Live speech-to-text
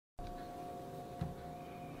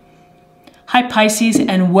Hi Pisces,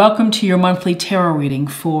 and welcome to your monthly tarot reading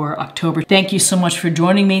for October. Thank you so much for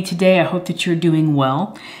joining me today. I hope that you're doing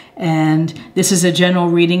well. And this is a general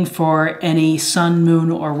reading for any sun,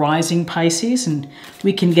 moon, or rising Pisces, and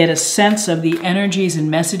we can get a sense of the energies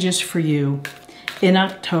and messages for you in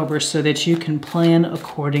October so that you can plan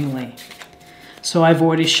accordingly. So I've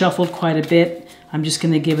already shuffled quite a bit. I'm just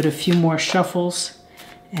going to give it a few more shuffles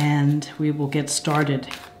and we will get started.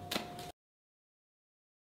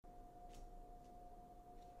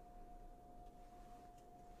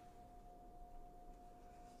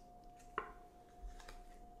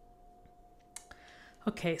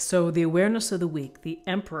 Okay, so the awareness of the week, the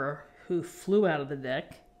Emperor who flew out of the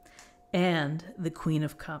deck, and the Queen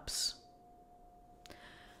of Cups.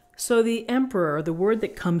 So the Emperor, the word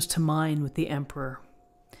that comes to mind with the Emperor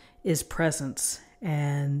is presence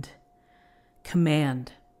and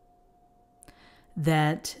command.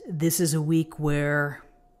 That this is a week where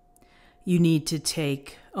you need to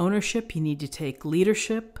take ownership, you need to take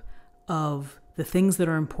leadership of the things that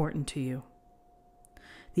are important to you.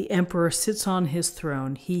 The Emperor sits on his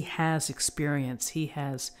throne. He has experience. He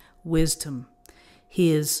has wisdom.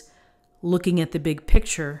 He is looking at the big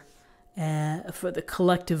picture for the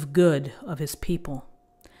collective good of his people.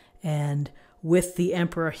 And with the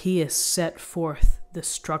Emperor, he has set forth the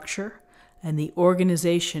structure and the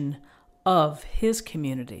organization of his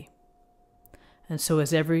community. And so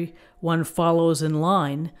as everyone follows in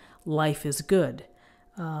line, life is good.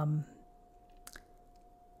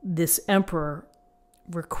 This Emperor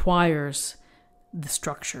requires the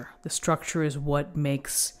structure. The structure is what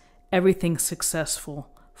makes everything successful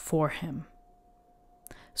for him.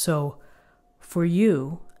 So for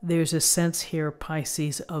you, there's a sense here,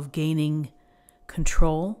 Pisces, of gaining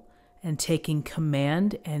control and taking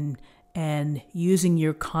command and using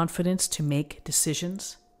your confidence to make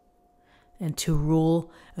decisions and to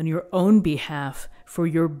rule on your own behalf for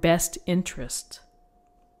your best interest.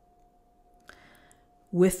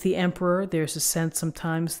 With the Emperor, there's a sense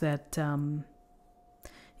sometimes that you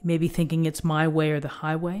may be thinking it's my way or the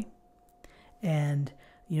highway. And,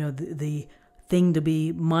 you know, the thing to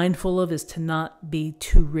be mindful of is to not be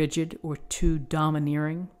too rigid or too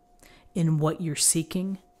domineering in what you're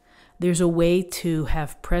seeking. There's a way to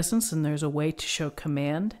have presence and there's a way to show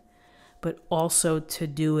command, but also to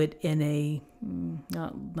do it in a,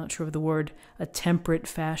 not sure of the word, a temperate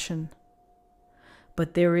fashion.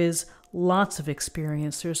 But there is lots of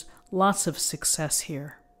experience. There's lots of success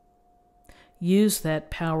here. Use that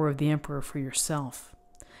power of the Emperor for yourself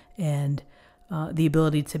and the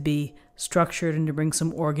ability to be structured and to bring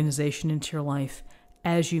some organization into your life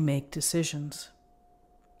as you make decisions.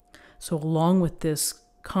 So along with this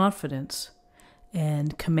confidence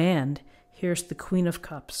and command, here's the Queen of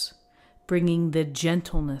Cups, bringing the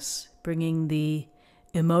gentleness, bringing the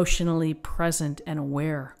emotionally present and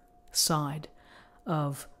aware side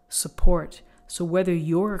of support. So whether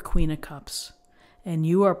you're a Queen of Cups and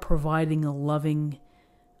you are providing a loving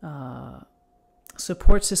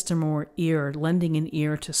support system or ear, lending an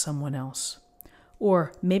ear to someone else,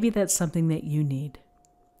 or maybe that's something that you need,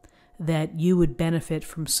 that you would benefit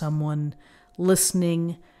from someone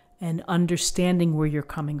listening and understanding where you're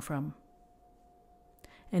coming from.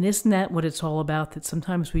 And isn't that what it's all about? That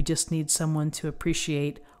sometimes we just need someone to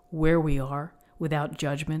appreciate where we are without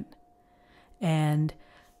judgment. And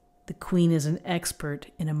the Queen is an expert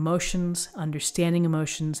in emotions, understanding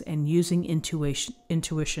emotions, and using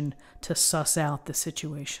intuition to suss out the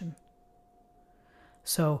situation.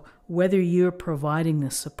 So whether you're providing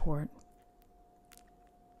this support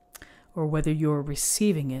or whether you're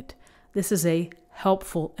receiving it, this is a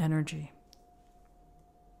helpful energy.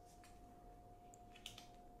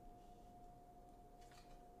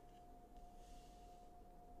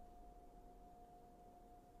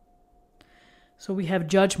 So we have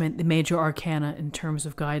Judgment, the major arcana in terms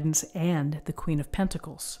of guidance, and the Queen of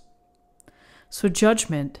Pentacles. So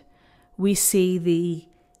Judgment, we see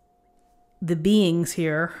the beings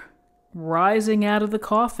here rising out of the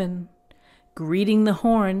coffin, greeting the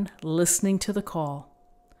horn, listening to the call.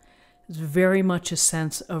 It's very much a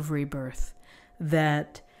sense of rebirth,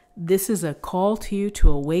 that this is a call to you to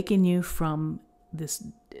awaken you from this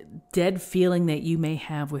dead feeling that you may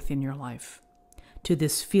have within your life, to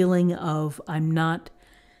this feeling of I'm not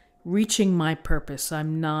reaching my purpose.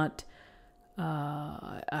 I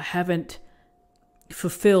haven't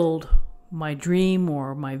fulfilled my dream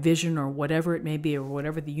or my vision or whatever it may be, or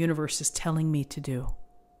whatever the universe is telling me to do.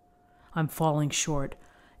 I'm falling short.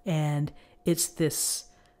 And it's this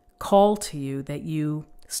call to you that you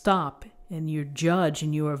stop and you judge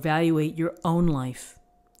and you evaluate your own life.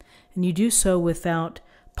 And you do so without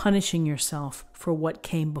punishing yourself for what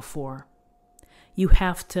came before. You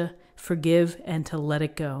have to forgive and to let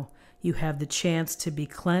it go. You have the chance to be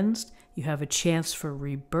cleansed. You have a chance for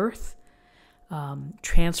rebirth,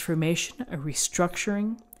 transformation, a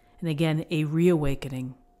restructuring, and again, a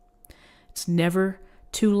reawakening. It's never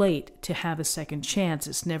too late to have a second chance.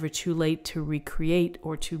 It's never too late to recreate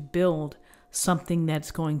or to build something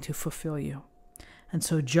that's going to fulfill you. And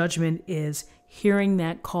so judgment is hearing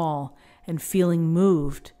that call and feeling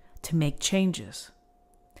moved to make changes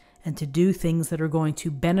and to do things that are going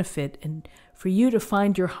to benefit and for you to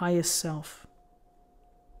find your highest self.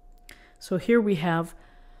 So here we have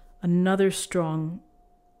another strong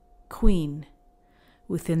queen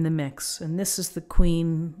within the mix. And this is the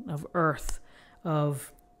queen of earth,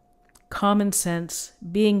 of common sense,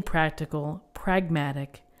 being practical,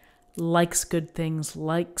 pragmatic, likes good things,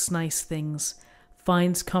 likes nice things,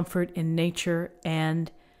 finds comfort in nature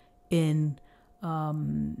and in,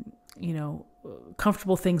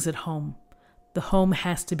 comfortable things at home. The home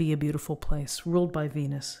has to be a beautiful place, ruled by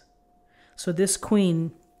Venus. So this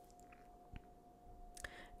queen,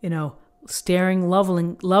 staring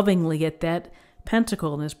lovingly at that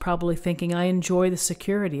pentacle and is probably thinking, I enjoy the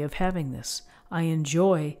security of having this. I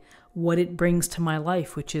enjoy what it brings to my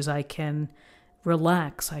life, which is I can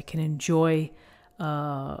relax. I can enjoy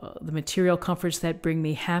the material comforts that bring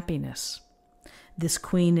me happiness. This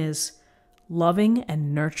queen is loving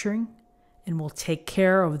and nurturing and will take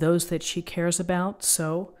care of those that she cares about.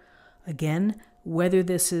 So, again, whether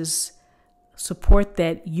this is support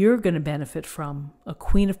that you're going to benefit from, a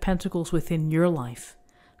Queen of Pentacles within your life,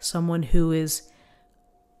 someone who is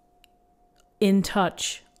in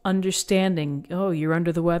touch, understanding, oh, you're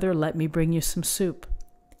under the weather, let me bring you some soup.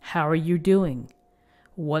 How are you doing?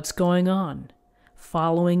 What's going on?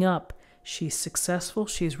 Following up. She's successful,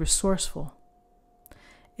 she's resourceful,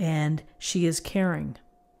 and she is caring.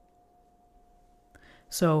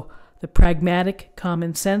 So the pragmatic,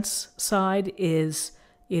 common sense side is,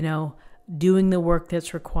 doing the work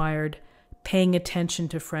that's required, paying attention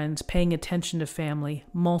to friends, paying attention to family,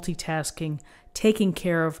 multitasking, taking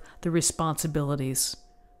care of the responsibilities,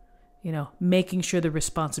 making sure the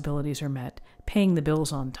responsibilities are met, paying the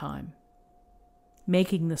bills on time,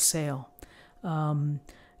 making the sale,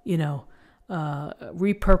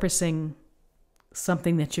 repurposing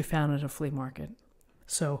something that you found at a flea market.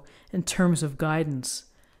 So in terms of guidance,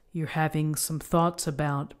 you're having some thoughts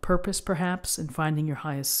about purpose, perhaps, and finding your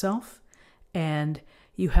highest self. And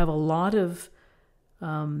you have a lot of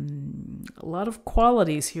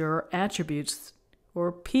qualities here, or attributes,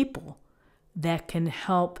 or people that can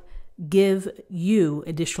help give you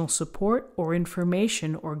additional support or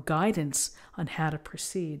information or guidance on how to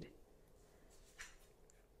proceed.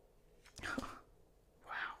 Wow.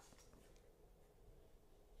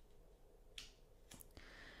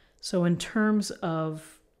 So in terms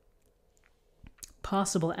of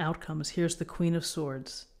possible outcomes, here's the Queen of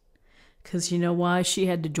Swords. Because you know why? She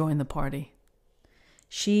had to join the party.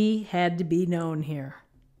 She had to be known here.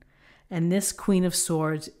 And this Queen of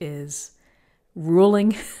Swords is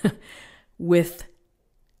ruling with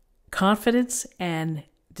confidence and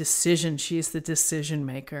decision. She is the decision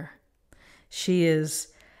maker. She is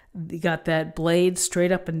got that blade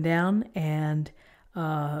straight up and down, and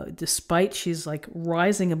despite she's like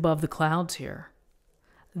rising above the clouds here,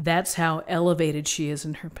 that's how elevated she is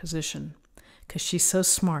in her position, because she's so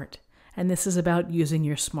smart. And this is about using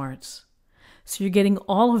your smarts. So you're getting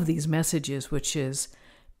all of these messages, which is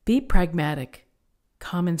be pragmatic,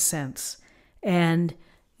 common sense, and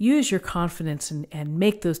use your confidence and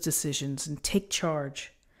make those decisions and take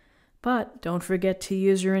charge. But don't forget to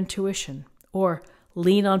use your intuition or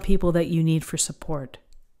lean on people that you need for support.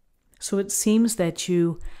 So it seems that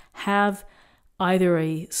you have either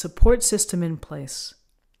a support system in place,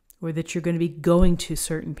 or that you're going to be going to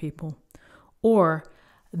certain people, or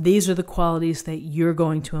these are the qualities that you're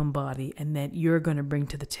going to embody and that you're going to bring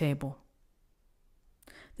to the table.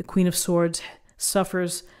 The Queen of Swords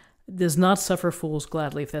does not suffer fools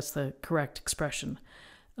gladly, if that's the correct expression.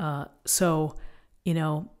 So,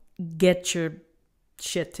 get your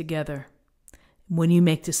shit together. When you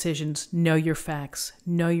make decisions, know your facts,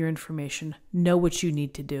 know your information, know what you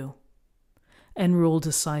need to do, and rule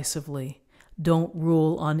decisively. Don't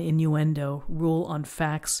rule on innuendo, rule on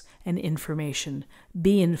facts and information.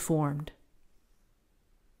 Be informed.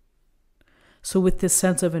 So with this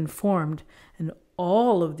sense of informed and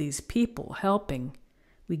all of these people helping,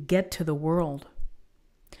 we get to the world.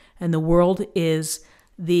 And the world is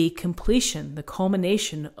the completion, the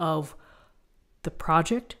culmination of the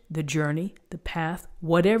project, the journey, the path,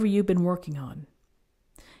 whatever you've been working on.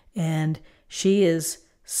 And she is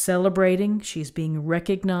celebrating, she's being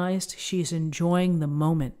recognized, she's enjoying the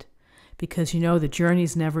moment, because you know the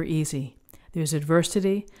journey's never easy. There's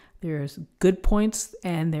adversity, there's good points,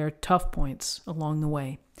 and there are tough points along the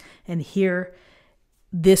way. And here,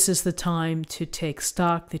 this is the time to take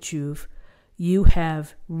stock that you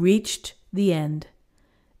have reached the end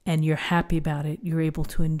and you're happy about it. You're able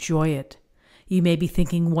to enjoy it. You may be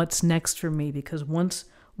thinking, what's next for me? Because once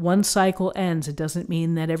one cycle ends, it doesn't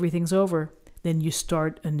mean that everything's over. Then you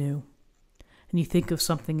start anew and you think of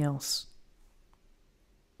something else.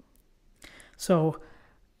 So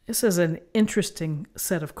this is an interesting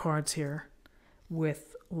set of cards here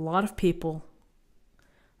with a lot of people.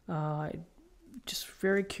 Just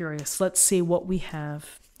very curious. Let's see what we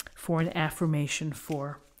have for an affirmation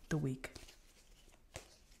for the week.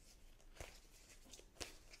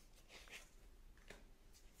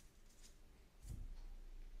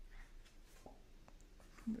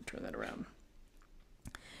 I'm going to turn that around.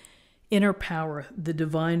 Inner power, the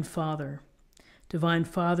Divine Father. Divine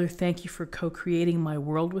Father, thank you for co-creating my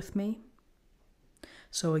world with me.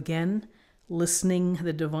 So again, listening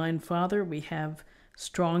the Divine Father, we have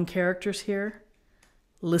strong characters here.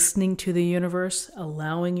 Listening to the universe,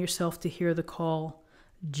 allowing yourself to hear the call,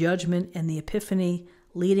 judgment and the epiphany,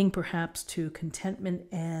 leading perhaps to contentment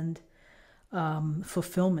and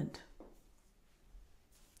fulfillment.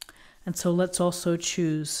 And so let's also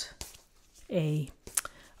choose a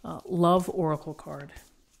love oracle card.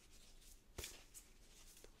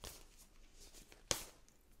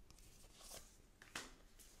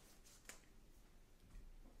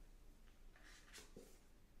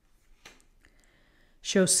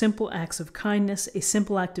 Show simple acts of kindness. A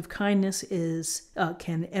simple act of kindness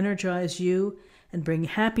can energize you and bring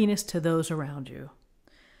happiness to those around you.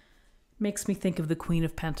 Makes me think of the Queen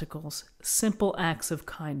of Pentacles. Simple acts of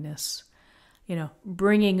kindness. You know,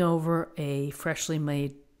 bringing over a freshly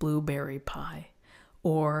made blueberry pie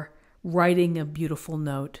or writing a beautiful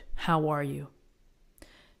note. How are you?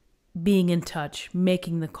 Being in touch,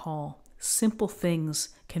 making the call. Simple things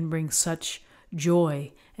can bring such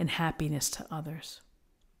joy and happiness to others.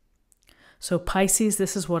 So Pisces,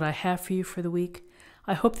 this is what I have for you for the week.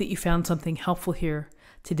 I hope that you found something helpful here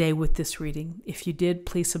today with this reading. If you did,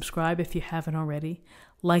 please subscribe if you haven't already.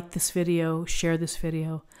 Like this video, share this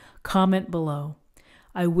video, comment below.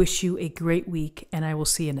 I wish you a great week, and I will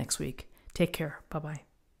see you next week. Take care. Bye-bye.